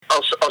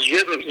als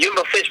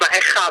Jumbo-Visma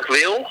echt graag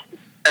wil,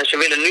 en ze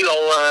willen nu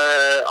al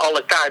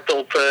alle kaarten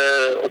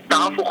op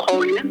tafel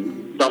gooien,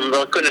 dan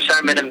kunnen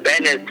zij met een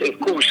Bennett, een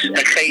Koes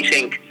en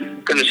Geesink,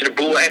 kunnen ze de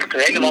boel echt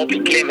helemaal op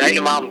die klim,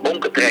 helemaal aan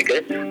bonken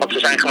trekken. Want ze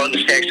zijn gewoon de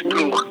sterkste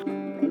ploeg.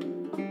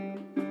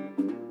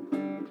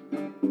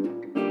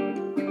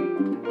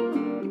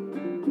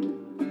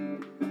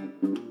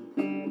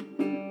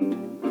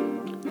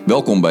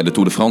 Welkom bij de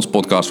Tour de France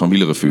podcast van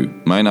Wielerrevue.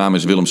 Mijn naam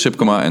is Willem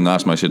Sipkema en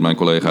naast mij zit mijn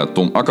collega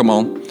Tom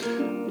Akkerman.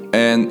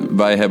 En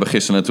wij hebben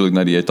gisteren natuurlijk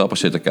naar die etappes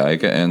zitten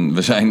kijken. En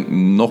we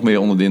zijn nog meer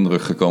onder de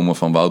indruk gekomen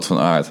van Wout van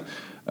Aert.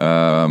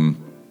 En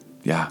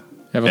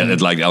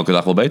het lijkt elke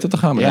dag wel beter te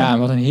gaan met hem. Ja,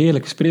 wat een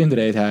heerlijke sprint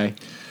reed hij.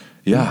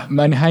 Ja.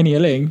 Maar hij niet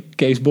alleen,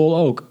 Kees Bol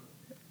ook.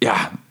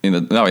 Ja,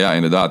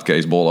 inderdaad,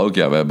 Kees Bol ook.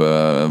 Ja,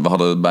 we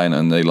hadden bijna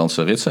een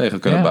Nederlandse ritzege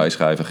kunnen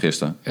bijschrijven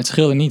gisteren. Het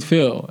scheelde niet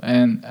veel.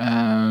 En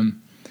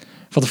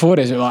van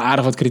tevoren is er wel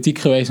aardig wat kritiek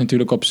geweest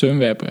natuurlijk op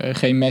Sunweb.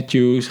 Geen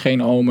Matthews,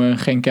 geen Omen,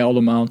 geen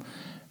Kelderman.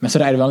 Maar ze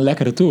rijden wel een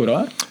lekkere Tour,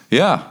 hoor.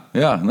 Ja,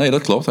 nee,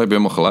 dat klopt. Daar heb je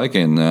helemaal gelijk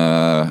in.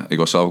 Ik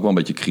was zelf ook wel een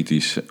beetje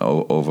kritisch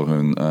over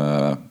hun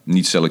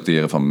niet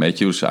selecteren van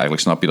Matthews.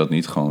 Eigenlijk snap je dat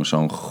niet. Gewoon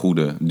zo'n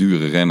goede,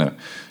 dure renner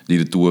die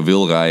de Tour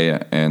wil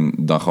rijden en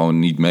dan gewoon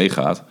niet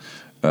meegaat.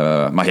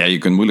 Maar ja, je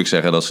kunt moeilijk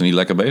zeggen dat ze niet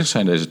lekker bezig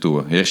zijn deze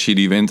Tour. Hirschi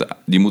die wint,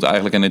 die moet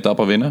eigenlijk een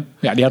etappe winnen.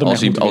 Ja, die had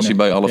hem als hij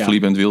bij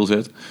Alaphilippe in het wiel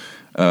zit.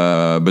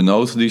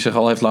 Benoot die zich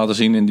al heeft laten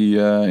zien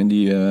in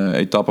die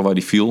etappe waar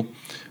hij viel.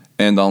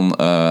 En dan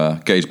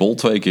Kees Bol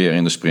 2 keer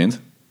in de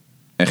sprint.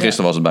 En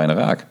gisteren was het bijna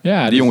raak.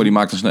 Ja, die jongen die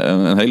maakte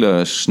een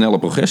hele snelle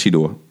progressie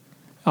door.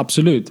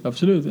 Absoluut.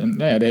 En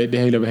de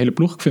hele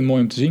ploeg, ik vind het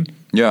mooi om te zien.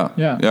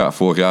 Ja,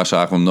 vorig jaar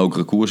zagen we hem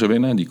nokere koersen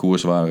winnen. Die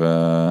koers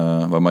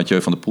waar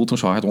Mathieu van der Poel toen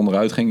zo hard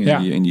onderuit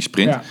ging in die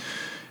sprint. Ja.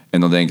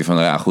 En dan denk je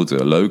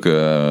van, leuk,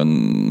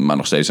 maar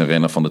nog steeds een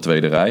renner van de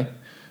tweede rij.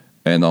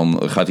 En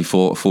dan gaat hij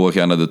vorig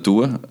jaar naar de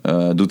Tour.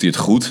 Doet hij het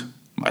goed,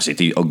 maar zit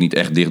hij ook niet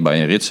echt dicht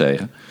bij een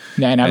ritzege.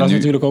 Nee, hij was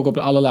natuurlijk ook op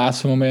het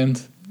allerlaatste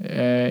moment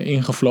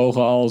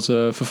ingevlogen als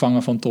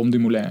vervanger van Tom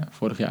Dumoulin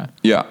vorig jaar.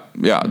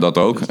 Ja, dat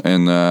ook.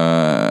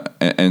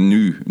 En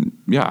nu,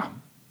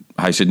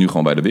 hij zit nu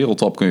gewoon bij de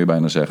wereldtop, kun je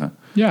bijna zeggen.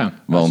 Ja.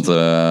 Want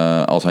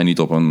als hij niet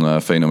op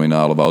een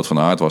fenomenale Wout van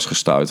Aert was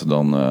gestuurd,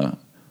 dan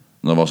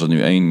was het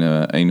nu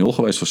 1-0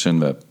 geweest voor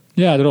Sunweb.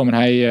 Ja, daarom. En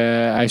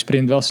hij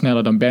sprint wel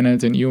sneller dan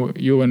Bennett en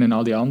Ewan en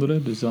al die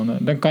anderen. Dus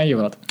dan kan je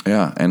wat.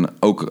 Ja, en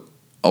ook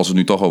als we het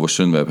nu toch over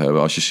Sunweb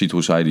hebben, als je ziet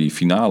hoe zij die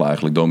finale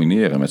eigenlijk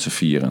domineren met z'n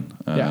vieren.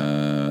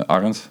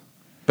 Arndt,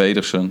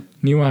 Pedersen,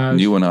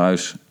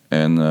 Nieuwenhuis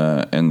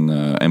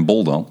en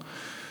Bol dan.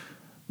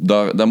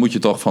 Daar moet je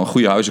toch van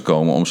goede huizen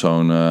komen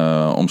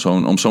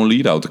om zo'n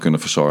lead-out te kunnen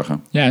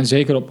verzorgen. Ja, en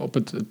zeker op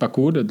het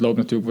parcours. Het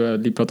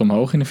liep wat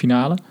omhoog in de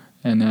finale.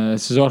 En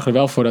ze zorgen er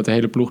wel voor dat de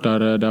hele ploeg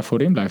daar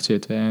voorin blijft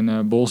zitten.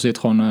 En Bol zit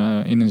gewoon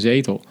in een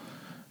zetel.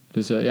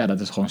 Dus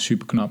dat is gewoon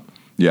super knap.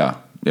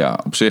 Ja,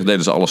 op zich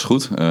deden ze alles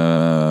goed.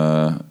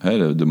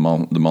 De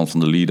man van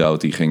de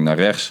lead-out die ging naar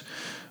rechts.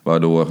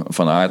 Waardoor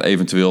Van Aert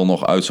eventueel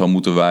nog uit zou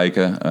moeten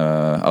wijken.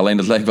 Alleen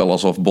het leek wel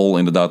alsof Bol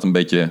inderdaad een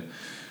beetje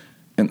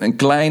een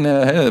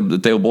kleine...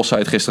 Theo Bos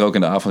zei het gisteren ook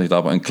in de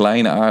avondetappe. Een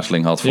kleine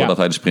aarzeling had voordat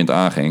hij de sprint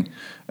aanging.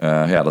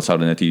 Dat zou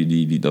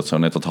net dat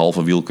zou net dat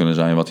halve wiel kunnen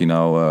zijn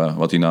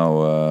wat hij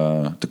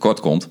nou tekort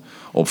komt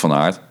op Van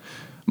Aert.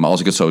 Maar als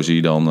ik het zo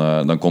zie,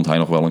 dan komt hij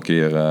nog wel een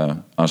keer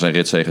aan zijn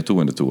ritzege toe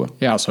in de Tour.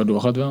 Ja, zo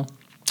doorgaat wel.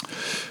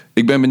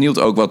 Ik ben benieuwd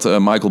ook wat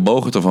Michael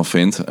Bogert ervan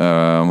vindt.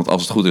 Want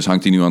als het goed is,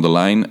 hangt hij nu aan de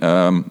lijn.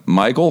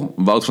 Michael,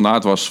 Wout van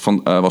Aert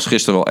was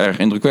gisteren wel erg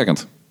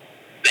indrukwekkend.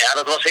 Ja,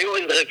 dat was heel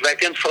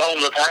indrukwekkend. Vooral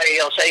omdat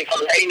hij als een van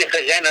de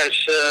enige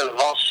renners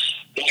was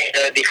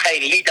die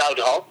geen lead-out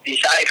had. Die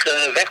zijn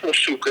eigen weg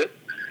moest zoeken.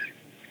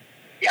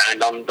 Ja, en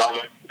dan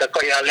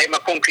kan je alleen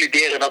maar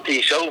concluderen dat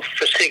hij zo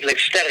verschrikkelijk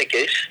sterk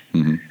is.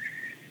 Mm-hmm.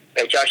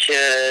 Weet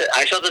je,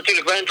 hij zat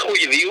natuurlijk wel in het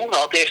goede wiel. Hij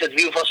had eerst het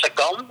wiel van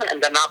Sagan en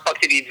daarna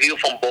pakte hij het wiel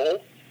van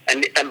Bol.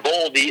 En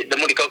Bol, dat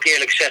moet ik ook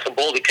eerlijk zeggen,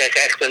 Bol die kreeg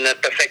echt een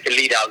perfecte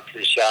lead-out.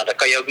 Dus ja, daar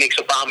kan je ook niks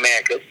op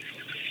aanmerken.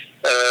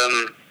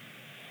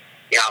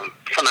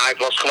 Van Aert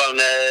was gewoon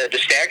de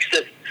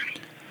sterkste.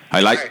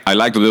 Hij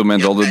lijkt op dit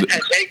moment wel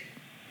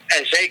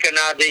En zeker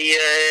na die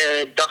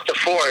dag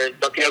ervoor,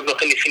 dat hij ook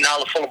nog in de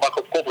finale volle bak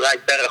op kop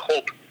rijdt,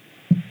 bergop.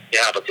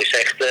 Ja, dat is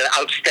echt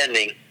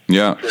outstanding.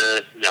 Ja.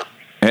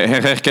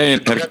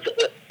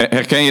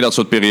 Herken je dat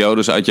soort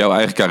periodes uit jouw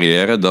eigen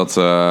carrière?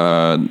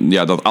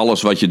 Dat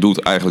alles wat je doet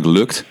eigenlijk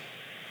lukt?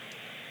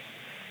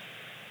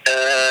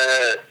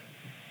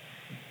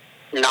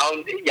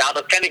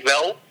 Dat ken ik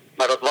wel.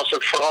 Maar dat was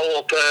het vooral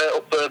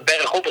op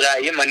bergop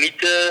rijden, maar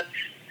niet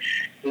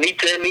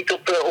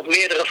op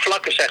meerdere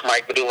vlakken, zeg maar.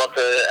 Ik bedoel,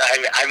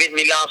 hij wint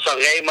Milaan-San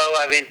Remo,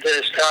 hij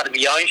wint Strade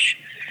Bianche.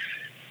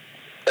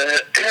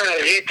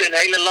 Een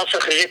hele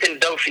lastige rit in de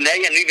Dauphiné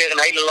en nu weer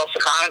een hele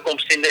lastige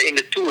aankomst in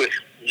de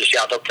Tour. Dus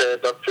ja,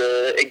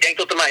 ik denk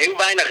dat er maar heel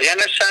weinig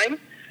renners zijn.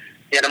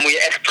 Ja, dan moet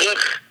je echt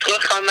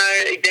terug gaan naar,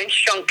 ik denk,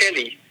 Sean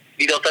Kelly,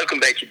 die dat ook een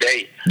beetje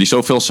deed. Die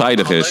zo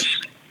veelzijdig is.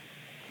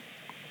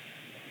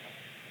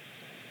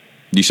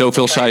 Die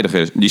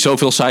zo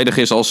veelzijdig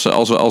is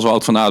als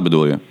Wout van Aert,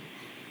 bedoel je?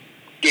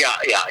 Ja.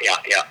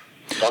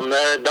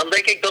 Dan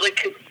denk ik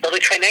dat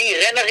ik geen één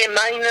renner in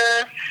mijn...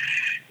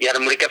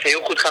 dan moet ik even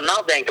heel goed gaan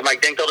nadenken. Maar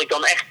ik denk dat ik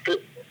dan echt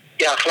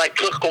gelijk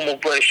terugkom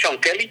op Sean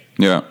Kelly.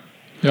 Ja.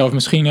 Ja, of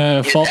misschien...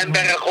 En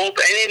bergop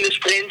en in de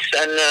sprints.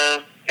 En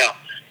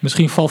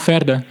misschien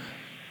Valverde.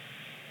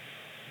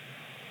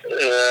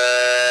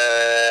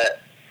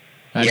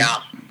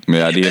 Ja,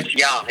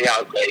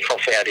 oké,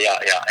 Valverde,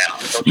 ja.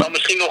 Dat zou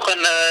misschien nog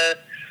een...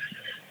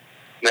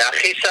 maar ja,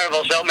 gisteren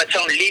was wel met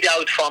zo'n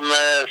lead-out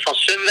van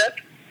Sunweb.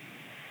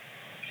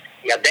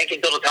 Ja, denk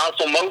ik dat het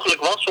haast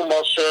onmogelijk was om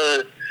als...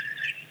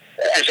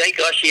 en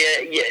zeker als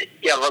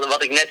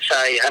wat ik net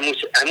zei,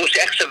 hij moest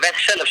echt zijn weg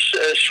zelf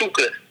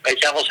zoeken. Weet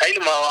je, hij was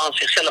helemaal aan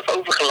zichzelf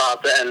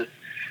overgelaten. En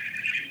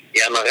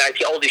ja, dan rijdt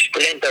hij al die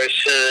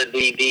sprinters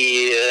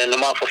die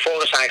normaal van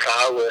voren zijn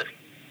gehouden.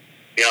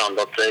 Ja,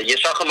 je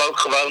zag hem ook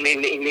gewoon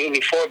in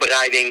die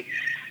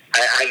voorbereiding.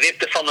 Hij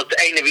wipte van het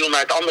ene wiel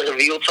naar het andere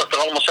wiel. Het zag er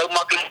allemaal zo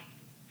makkelijk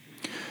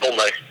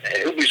onder.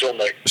 Heel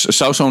bijzonder.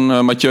 Zou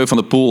zo'n Mathieu van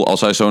der Poel,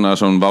 als hij zo naar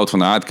zo'n Wout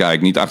van Aert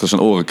kijkt, niet achter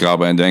zijn oren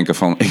krabben en denken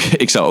van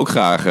ik zou ook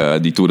graag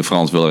die Tour de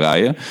France willen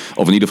rijden?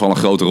 Of in ieder geval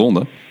een grote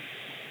ronde?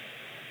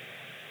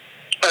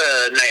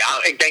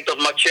 Ik denk dat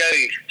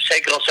Mathieu,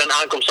 zeker als zijn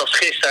aankomst als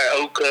gisteren,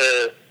 ook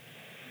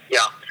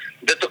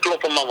de te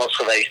kloppen man was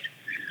geweest.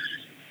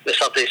 Dus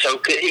dat is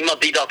ook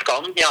iemand die dat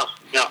kan, ja,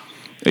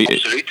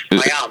 absoluut.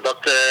 Maar ja,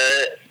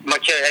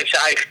 Mathieu heeft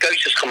zijn eigen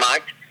keuzes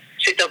gemaakt.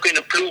 Zit ook in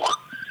een ploeg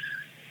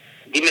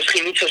die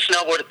misschien niet zo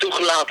snel worden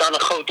toegelaten aan een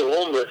grote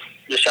ronde.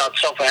 Dus ja, het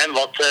zal voor hem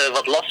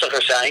wat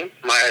lastiger zijn.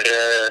 Maar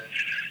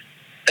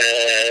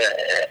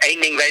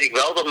één ding weet ik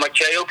wel, dat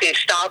Mathieu ook in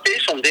staat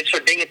is om dit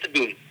soort dingen te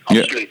doen.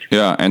 Absoluut.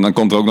 Ja, en dan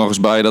komt er ook nog eens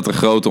bij dat er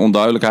grote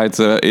onduidelijkheid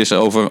is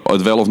over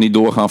het wel of niet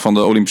doorgaan van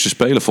de Olympische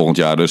Spelen volgend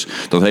jaar. Dus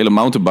dat hele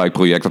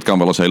mountainbike-project, dat kan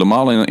wel eens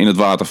helemaal in het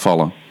water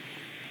vallen.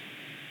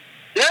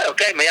 Ja,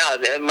 oké, maar ja,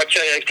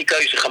 Mathieu heeft die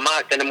keuze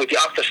gemaakt en dan moet hij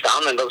achter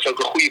staan. En dat is ook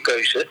een goede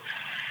keuze.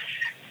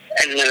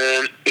 En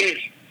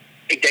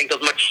ik denk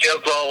dat Mathieu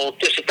ook wel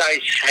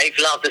tussentijds heeft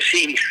laten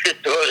zien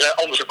door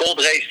Amstel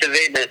Gold Race te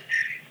winnen.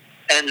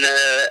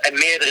 En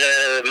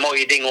meerdere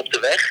mooie dingen op de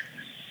weg.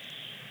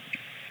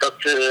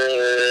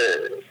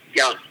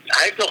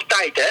 Hij heeft nog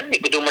tijd, hè?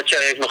 Ik bedoel,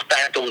 Mathieu heeft nog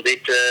tijd om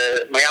dit...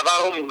 maar ja,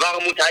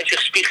 waarom moet hij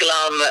zich spiegelen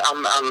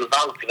aan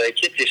Wout, weet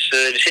je?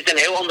 Er zit een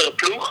heel andere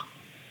ploeg.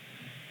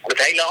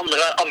 Met hele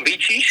andere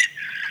ambities.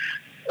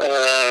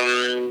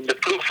 De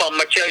ploeg van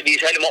Mathieu die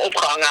is helemaal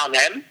opgehangen aan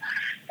hem.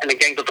 En ik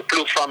denk dat de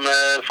ploeg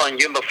van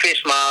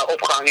Jumbo-Visma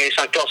opgehangen is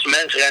aan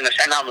klassementsrenners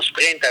en aan de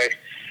sprinter.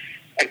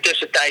 En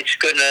tussentijds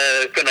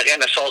kunnen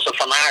renners zoals de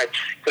Van Aert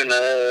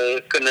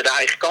kunnen de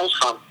eigen kans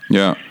gaan.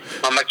 Ja.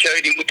 Maar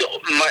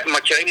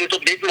Mathieu moet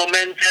op dit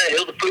moment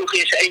heel de ploeg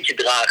in zijn eentje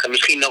dragen.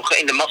 Misschien nog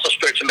in de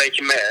massaspurts een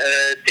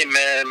beetje Tim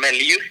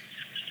Merlier.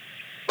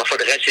 Maar voor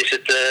de rest is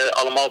het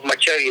allemaal op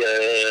Mathieu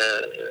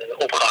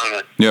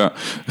opgehangen. Ja,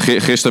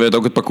 gisteren werd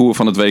ook het parcours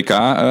van het WK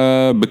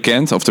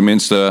bekend. Of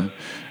tenminste,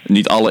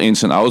 niet alle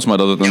ins en outs, maar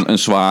dat het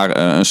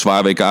een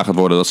zwaar WK gaat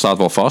worden, dat staat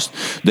wel vast.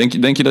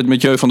 Denk je dat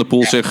Mathieu van der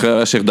Poel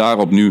zich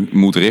daarop nu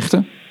moet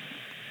richten?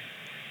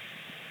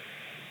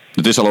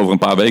 Het is al over een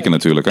paar weken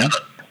natuurlijk, hè?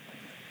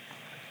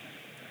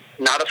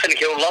 Nou, dat vind ik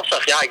heel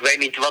lastig. Ja, ik weet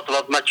niet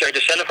wat Mathieu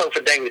er zelf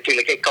over denkt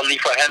natuurlijk. Ik kan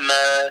niet voor hem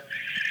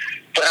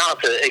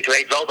praten. Ik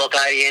weet wel dat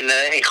hij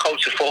in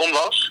grootste vorm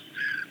was.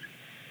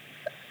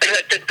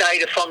 Ten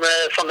tijde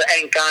van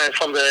de NK en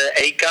van de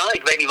EK.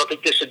 Ik weet niet wat hij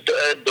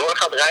tussendoor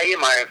gaat rijden,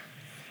 maar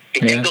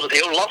ik denk dat het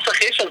heel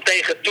lastig is om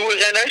tegen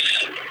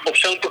toerrenners op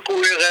zo'n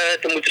parcours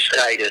te moeten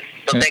strijden.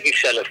 Dat denk ik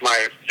zelf.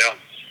 Maar ja,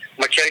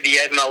 Mathieu die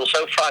heeft me al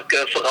zo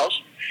vaak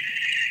verrast.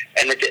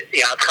 En het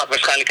gaat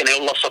waarschijnlijk een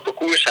heel lastig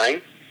parcours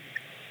zijn.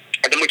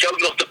 En dan moet je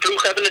ook nog de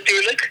ploeg hebben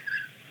natuurlijk.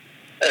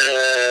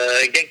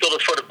 Ik denk dat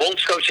het voor de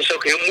bondscoaches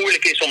ook heel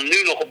moeilijk is om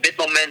nu nog op dit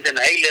moment een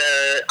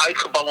hele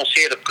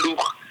uitgebalanceerde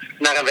ploeg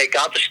naar een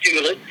WK te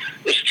sturen.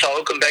 Dus het zal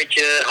ook een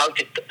beetje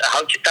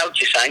houtje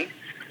touwtje zijn.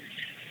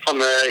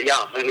 Van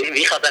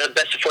wie gaat daar het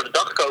beste voor de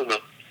dag komen?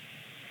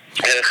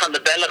 Gaan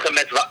de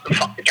Belgen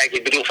kijk,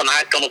 ik bedoel, Van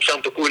Aert kan op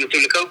zo'n parcours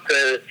natuurlijk ook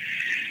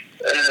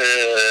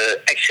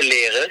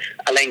excelleren.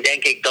 Alleen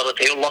denk ik dat het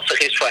heel lastig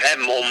is voor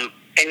hem om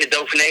in de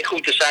Dauphiné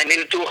goed te zijn, in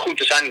de Tour goed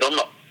te zijn,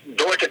 dan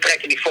door te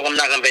trekken die vorm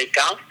naar een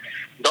WK.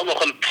 Dan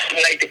nog een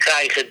play te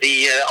krijgen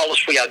die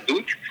alles voor jou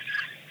doet.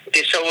 Het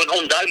is zo'n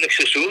onduidelijk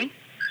seizoen.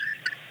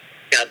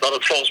 Ja, dat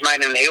het volgens mij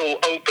een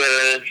heel open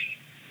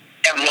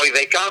en mooi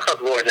WK gaat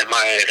worden.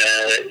 Maar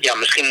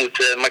misschien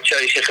moet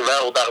Mathieu zich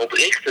wel daarop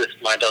richten.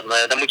 Maar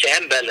dan moet je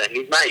hem bellen,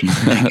 niet mij.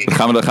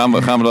 Dat gaan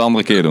we de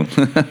andere keer doen.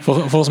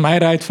 Volgens mij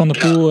rijdt Van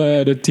der Poel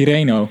de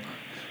Tirreno.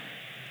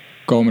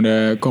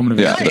 Komende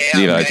week.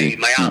 Die rijdt hij.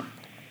 Maar ja,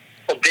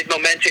 op dit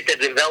moment zitten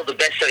er wel de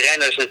beste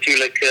renners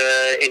natuurlijk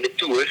in de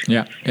Tour.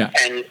 Ja.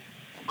 En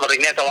wat ik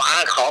net al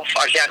aangaf,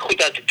 als jij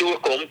goed uit de Tour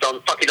komt,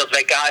 dan pak je dat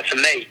WK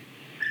even mee.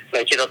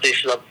 Weet je,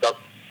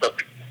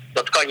 dat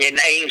dat kan je in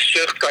één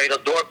zucht kan je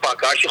dat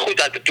doorpakken. Als je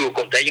goed uit de Tour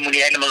komt. Hè. Je moet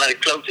niet helemaal naar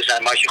de klote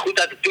zijn. Maar als je goed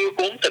uit de Tour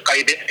komt, dan kan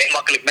je dit heel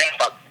makkelijk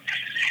meepakken.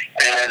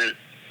 En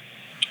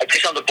het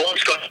is aan de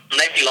bondscoach van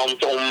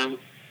Nederland om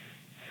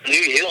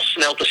nu heel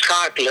snel te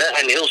schakelen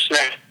en heel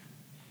snel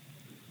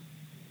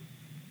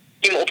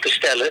team op te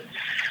stellen.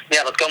 Maar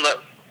ja, dat kan de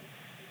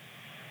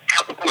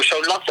koers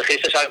zo lastig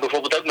is. Dan zou je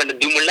bijvoorbeeld ook met de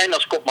Dumoulin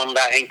als kopman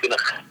daarheen kunnen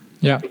gaan.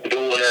 Ja. Ik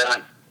bedoel,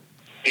 hij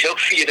is ook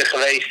vierde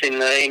geweest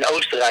in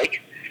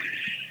Oostenrijk.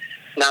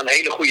 Na een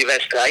hele goede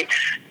wedstrijd.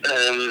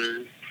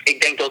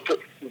 Ik denk dat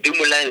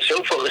Dumoulin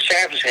zoveel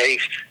reserves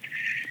heeft.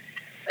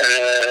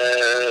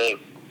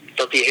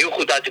 Dat hij heel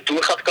goed uit de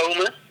Tour gaat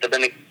komen. Daar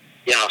ben ik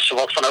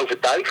zowat van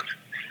overtuigd.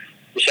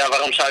 Dus ja,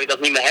 waarom zou je dat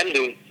niet met hem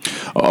doen?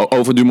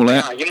 Over Dumoulin?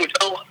 Ja, je moet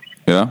wel...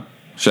 Ja,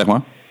 zeg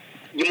maar.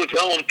 Je moet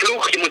wel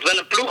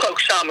een ploeg ook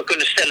samen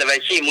kunnen stellen,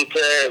 weet je. Je moet...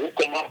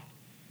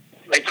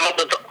 weet je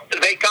wat,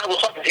 het WK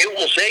was altijd heel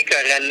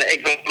onzeker. En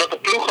ik denk wat de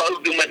ploegen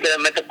ook doen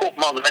met de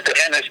kopmannen, met de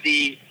renners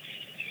die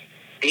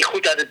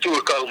goed uit de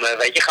Tour komen.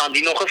 Weet je, gaan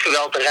die nog even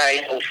wel te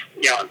rijden? Of,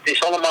 ja, het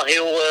is allemaal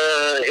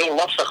heel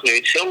lastig nu.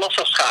 Het is heel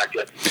lastig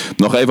schakelen.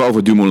 Nog even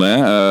over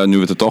Dumoulin, nu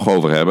we het er toch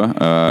over hebben.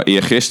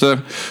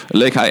 Eergisteren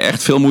leek hij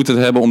echt veel moeite te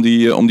hebben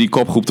om die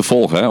kopgroep te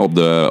volgen, hè,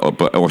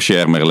 op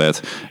Orcher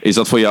Merlet. Is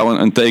dat voor jou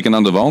een teken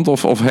aan de wand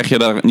of hecht je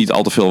daar niet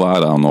al te veel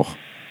waarde aan nog?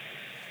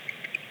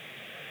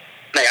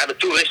 Nou ja, de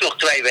Tour is nog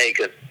 2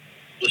 weken.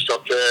 Dus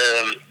dat...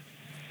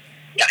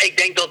 ik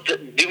denk dat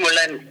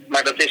Dumoulin...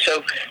 Maar dat is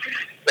ook...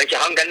 Weet je,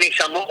 hang daar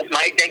niks aan op.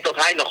 Maar ik denk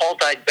dat hij nog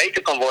altijd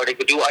beter kan worden. Ik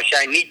bedoel, als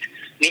jij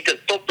niet een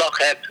topdag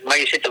hebt, maar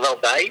je zit er wel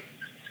bij.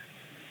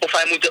 Of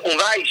hij moet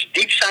onwijs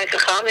diep zijn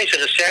gegaan in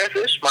zijn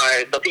reserves.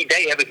 Maar dat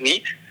idee heb ik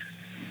niet.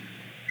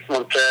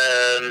 Want...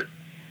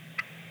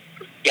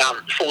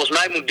 volgens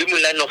mij moet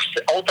Dumoulin nog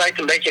altijd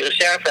een beetje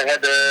reserve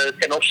hebben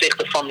ten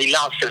opzichte van die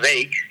laatste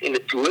week in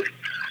de Tour.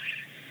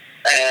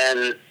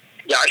 En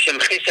ja, als je hem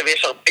gisteren weer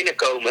zag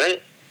binnenkomen,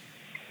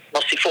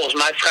 was hij volgens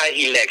mij vrij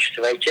relaxed,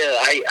 weet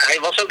je. Hij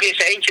was ook in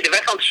zijn eentje de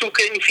weg aan het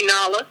zoeken in die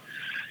finale.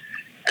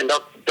 En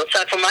dat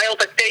zijn voor mij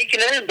altijd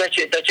tekenen dat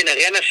je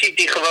een renner ziet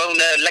die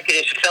gewoon lekker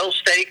in zijn vel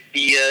steekt,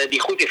 die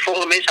goed in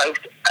vorm is.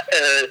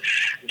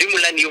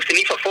 Dumoulin die hoeft er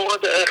niet van voren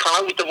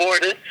gehouden te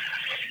worden.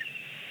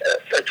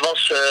 Het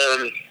was...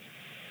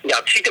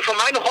 het ziet er voor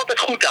mij nog altijd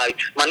goed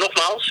uit. Maar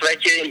nogmaals,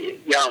 weet je,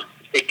 ja,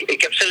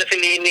 ik heb zelf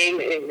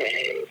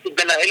ik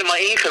ben daar helemaal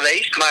in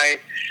geweest, maar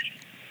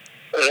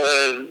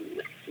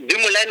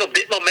Dumoulin op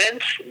dit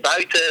moment,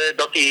 buiten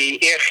dat hij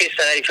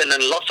eergisteren even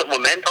een lastig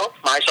moment had,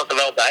 maar hij zat er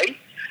wel bij,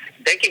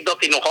 denk ik dat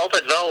hij nog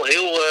altijd wel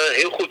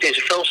heel goed in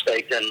zijn vel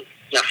steekt. En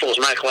ja,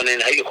 volgens mij gewoon in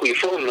een hele goede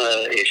vorm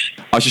is.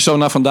 Als je zo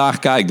naar vandaag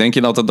kijkt, denk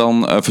je dat er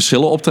dan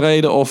verschillen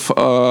optreden of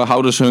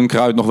houden ze hun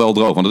kruid nog wel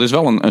droog? Want het is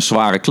wel een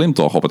zware klim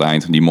toch op het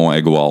eind, die Mont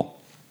Aigual.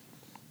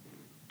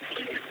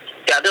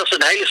 Ja, dat is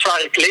een hele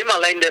zware klim.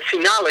 Alleen de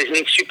finale is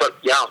niet super...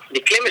 Ja,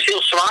 die klim is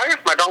heel zwaar.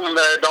 Maar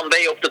dan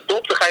ben je op de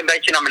top. Dan ga je een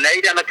beetje naar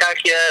beneden. En dan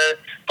krijg je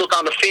tot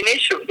aan de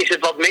finish... is het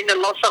wat minder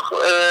lastig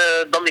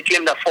dan die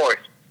klim daarvoor.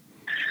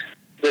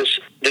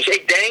 Dus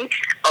ik denk...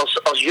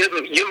 Als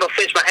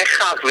Jumbo-Visma echt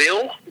graag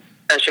wil...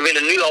 En ze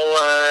willen nu al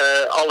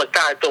alle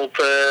kaarten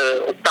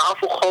op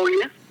tafel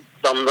gooien...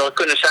 Dan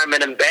kunnen zij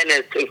met een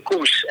Bennett, een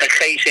Koes en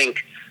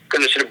Geesink...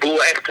 kunnen ze de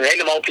boel echt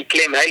helemaal op die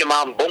klim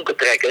helemaal aan bonken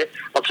trekken.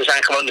 Want ze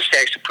zijn gewoon de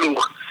sterkste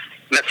ploeg.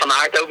 Met Van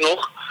Aert ook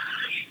nog.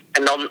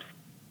 En dan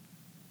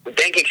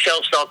denk ik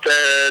zelfs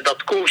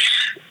dat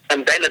Koes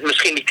en Bennett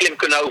misschien die klim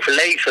kunnen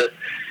overleven.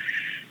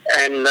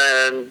 En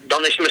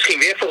dan is het misschien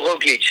weer voor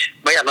Roglic.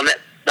 Maar ja,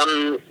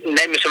 dan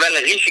nemen ze wel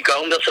een risico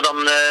omdat ze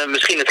dan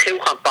misschien het geel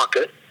gaan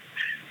pakken.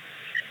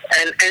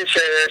 En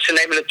ze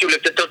nemen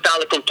natuurlijk de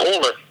totale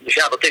controle. Dus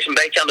ja, dat is een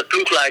beetje aan de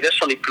ploegleiders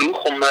van die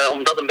ploeg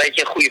om dat een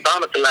beetje in goede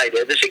banen te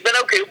leiden. Dus ik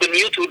ben ook heel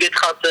benieuwd hoe dit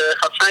gaat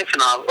zijn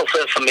vanavond of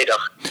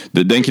vanmiddag.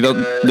 Denk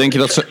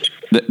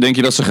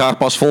je dat ze graag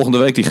pas volgende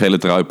week die gele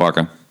trui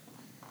pakken?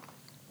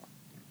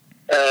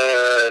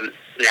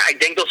 Ik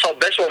denk dat ze al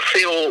best wel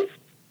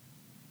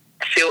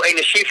veel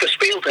energie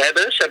verspeeld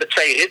hebben. Ze hebben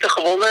 2 ritten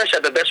gewonnen. Ze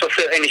hebben best wel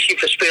veel energie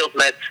verspeeld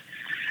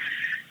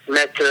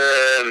met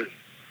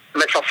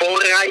van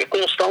voren rijden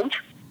constant.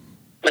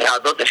 Nou ja,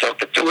 dat is ook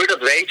de Tour, dat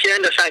weet je.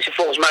 En daar zijn ze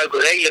volgens mij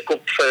ook redelijk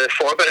op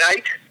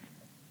voorbereid.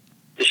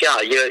 Dus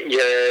ja,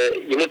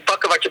 je moet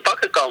pakken wat je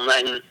pakken kan.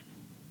 En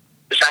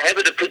zij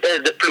hebben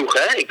de ploeg,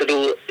 hè. Ik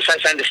bedoel, zij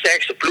zijn de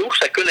sterkste ploeg.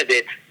 Zij kunnen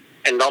dit.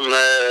 En dan...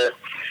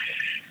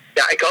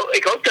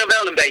 ik hoop er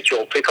wel een beetje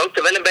op. Ik hoop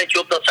er wel een beetje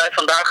op dat zij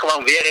vandaag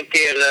gewoon weer een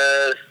keer...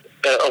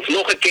 of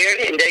nog een keer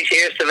in deze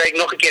eerste week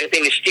nog een keer het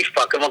initiatief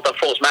pakken. Want dan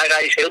volgens mij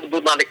rijden ze heel de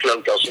boel naar de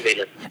kloot als ze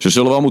willen. Ze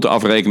zullen wel moeten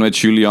afrekenen met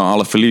Julian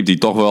Alaphilippe, die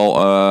toch wel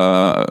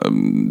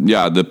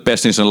de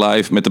pest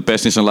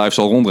in zijn lijf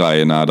zal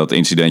rondrijden na dat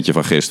incidentje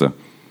van gisteren.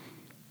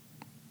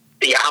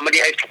 Ja, maar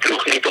die heeft de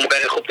ploeg niet om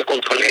bergop te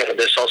controleren.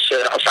 Dus als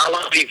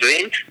Alaphilippe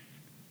wint,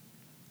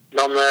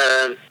 dan...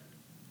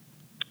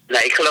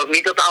 Nee, ik geloof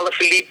niet dat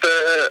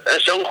Alaphilippe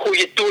zo'n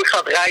goede Tour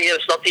gaat rijden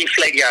als dat hij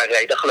verleden jaar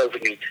reed. Dat geloof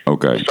ik niet.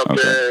 Oké.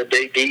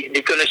 Dus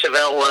die kunnen ze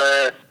wel...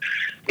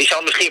 die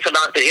zou misschien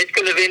vandaag de rit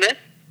kunnen winnen.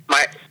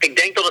 Maar ik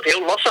denk dat het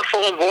heel lastig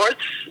voor hem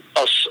wordt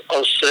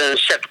als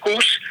Sepp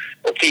Koes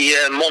op die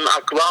Mont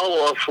Aqual,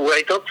 of hoe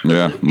heet dat?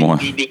 Ja,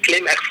 mooi. Die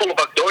klim echt volle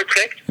bak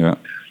doortrekt. Ja.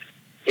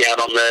 Ja,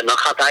 dan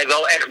gaat hij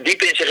wel echt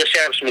diep in zijn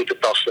reserves moeten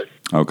tasten.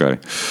 Oké.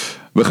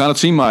 We gaan het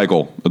zien,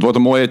 Michael. Het wordt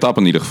een mooie etappe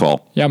in ieder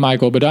geval. Ja,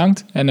 Michael,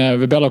 bedankt. En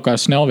we bellen elkaar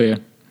snel weer.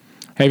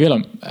 Hey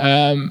Willem,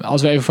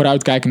 als we even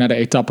vooruitkijken naar de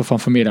etappe van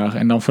vanmiddag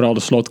en dan vooral de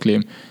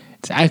slotklim.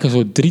 Het is eigenlijk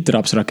een soort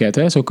drietrapsraket,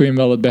 hè? Zo kun je hem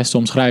wel het beste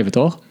omschrijven,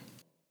 toch?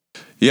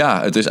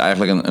 Ja, het is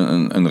eigenlijk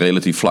een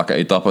relatief vlakke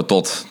etappe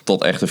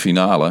tot echt de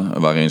finale.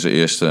 Waarin ze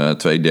eerst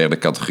 2/3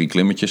 categorie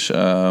klimmetjes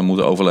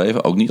moeten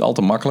overleven. Ook niet al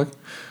te makkelijk.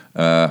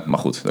 Maar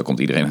goed, daar komt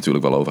iedereen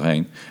natuurlijk wel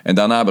overheen. En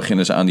daarna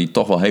beginnen ze aan die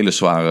toch wel hele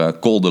zware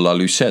Col de la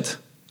Lucette.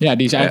 Ja,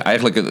 die is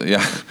eigenlijk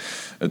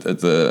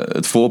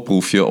het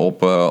voorproefje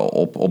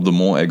op de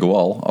Mont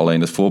Aigual.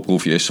 Alleen het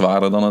voorproefje is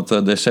zwaarder dan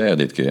het dessert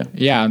dit keer.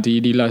 Ja,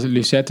 die La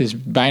Lucette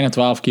is bijna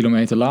 12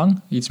 kilometer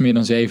lang. Iets meer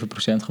dan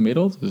 7%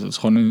 gemiddeld. Dus dat is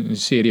gewoon een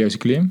serieuze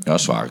klim. Ja, een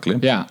zware klim.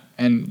 Ja,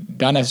 en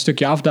daarna een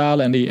stukje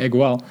afdalen en die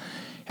Aigual.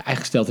 Ja,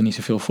 eigenlijk stelt er niet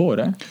zoveel voor,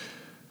 hè?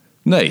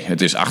 Nee,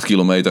 het is 8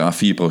 kilometer aan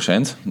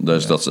 4%.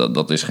 Dus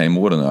dat is geen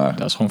moordenaar.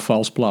 Dat is gewoon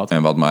vals plat.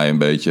 En wat mij een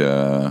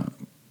beetje...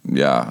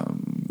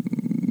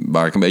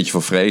 waar ik een beetje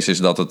voor vrees is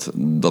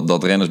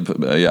dat renners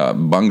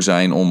bang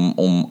zijn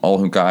om al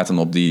hun kaarten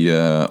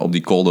op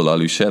die Col de la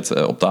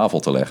Lucette op tafel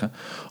te leggen.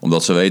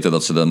 Omdat ze weten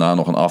dat ze daarna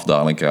nog een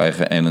afdaling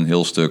krijgen en een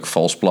heel stuk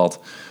vals plat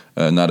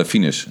naar de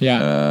finish.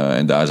 Ja.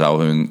 En daar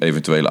zou hun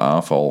eventuele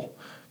aanval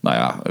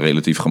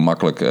relatief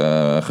gemakkelijk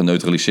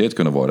geneutraliseerd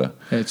kunnen worden.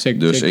 Ja,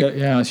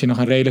 zeker, als je nog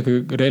een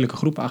redelijke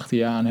groep achter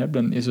je aan hebt,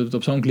 dan is het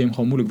op zo'n klim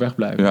gewoon moeilijk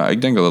wegblijven. Ja,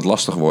 ik denk dat het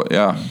lastig wordt.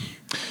 Ja.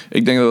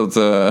 Ik denk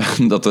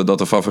dat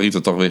de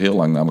favorieten toch weer heel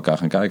lang naar elkaar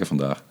gaan kijken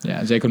vandaag.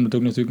 Ja, zeker omdat we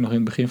ook natuurlijk nog in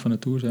het begin van de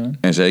Tour zijn.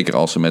 En zeker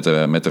als ze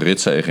met de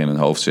ritzege in hun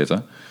hoofd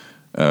zitten.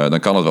 Dan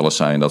kan het wel eens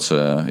zijn dat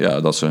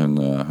ze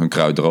hun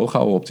kruid droog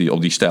houden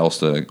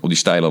op die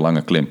steile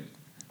lange klim.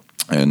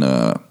 En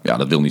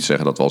dat wil niet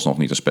zeggen dat we alsnog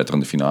niet een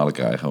spetterende finale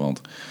krijgen.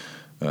 Want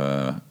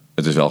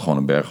het is wel gewoon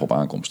een berg op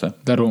aankomst. Hè?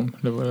 Daarom.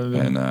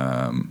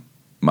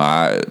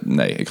 Maar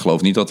nee, ik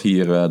geloof niet dat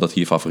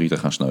hier favorieten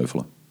gaan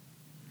sneuvelen.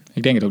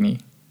 Ik denk het ook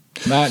niet.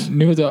 Maar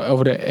nu we het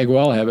over de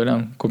Aigual hebben,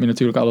 dan kom je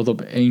natuurlijk altijd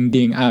op één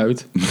ding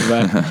uit.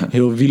 Waar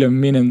heel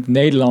wielerminnend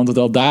Nederland het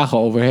al dagen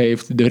over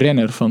heeft. De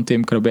renner van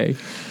Tim Krabbe.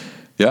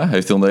 Ja,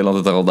 heeft heel Nederland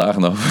het er al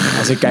dagen over?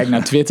 Als ik kijk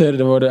naar Twitter,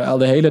 er worden al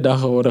de hele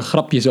dag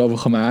grapjes over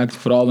gemaakt.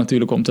 Vooral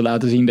natuurlijk om te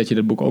laten zien dat je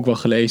dat boek ook wel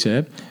gelezen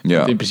hebt. Ja.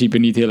 Wat in principe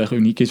niet heel erg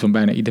uniek is, want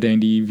bijna iedereen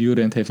die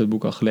wielrent heeft dat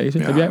boek al gelezen.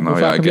 Ja, hoe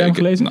vaak heb jij hem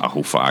gelezen? Nou,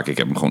 hoe vaak? Ik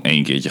heb hem gewoon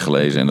 1 keertje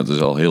gelezen en dat is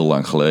al heel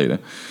lang geleden.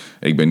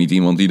 Ik ben niet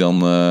iemand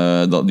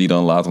die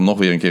dan later nog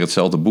weer een keer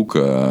hetzelfde boek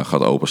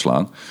gaat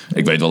openslaan.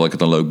 Ik weet wel dat ik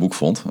het een leuk boek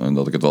vond en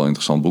dat ik het wel een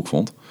interessant boek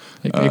vond.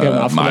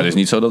 Maar het is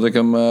niet zo dat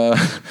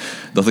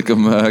ik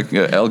hem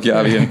elk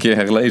jaar weer een keer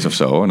herlees of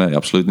zo. Nee,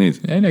 absoluut niet.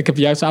 Nee, ik heb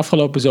juist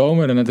afgelopen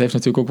zomer, en dat heeft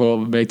natuurlijk ook wel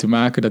mee te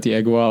maken dat die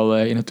Aigual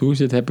in de Tour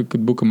zit, heb ik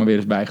het boek er maar weer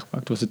eens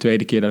bijgepakt. Het was de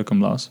 2e keer dat ik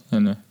hem las.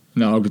 En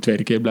ook de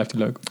 2e keer blijft het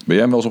leuk. Ben jij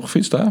hem wel eens op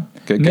gefietst daar?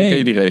 Ken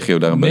je die regio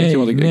daar een beetje?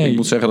 Want ik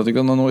moet zeggen dat ik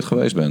er nog nooit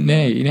geweest ben.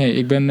 Nee,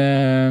 ik ben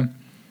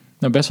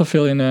best wel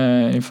veel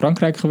in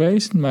Frankrijk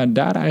geweest, maar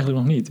daar eigenlijk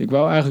nog niet. Ik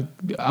wou eigenlijk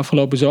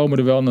afgelopen zomer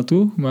er wel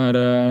naartoe, maar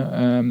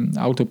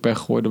autopech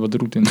gooide wat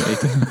roet in het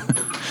eten.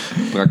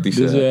 Praktisch.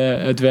 Dus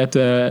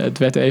het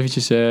werd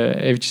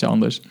eventjes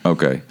anders.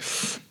 Oké.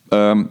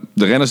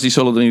 De renners die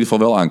zullen er in ieder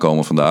geval wel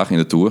aankomen vandaag in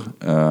de Tour.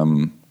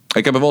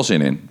 Ik heb er wel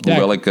zin in.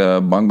 Hoewel ik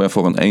bang ben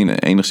voor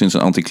enigszins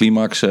een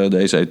anticlimax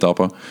deze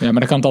etappe. Ja, maar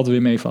dan kan het altijd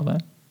weer meevallen. Hè?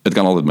 Het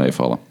kan altijd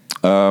meevallen.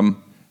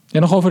 Ja,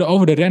 nog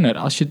over de renner.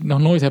 Als je het nog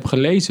nooit hebt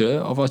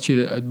gelezen, of als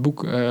je het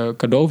boek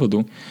cadeau wil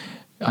doen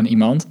aan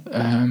iemand,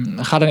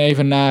 ga dan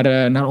even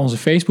naar onze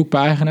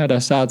Facebookpagina.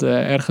 Daar staat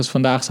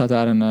vandaag staat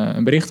daar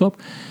een bericht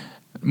op.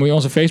 Moet je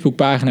onze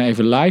Facebookpagina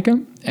even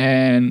liken.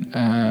 En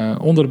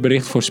onder het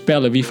bericht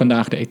voorspellen wie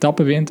vandaag de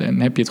etappe wint.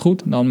 En heb je het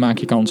goed, dan maak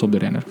je kans op de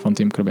renner van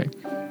Tim Krabbe.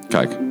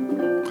 Kijk,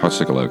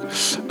 hartstikke leuk.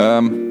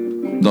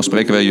 Dan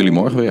spreken wij jullie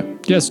morgen weer.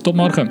 Yes, tot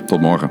morgen.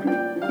 Tot morgen.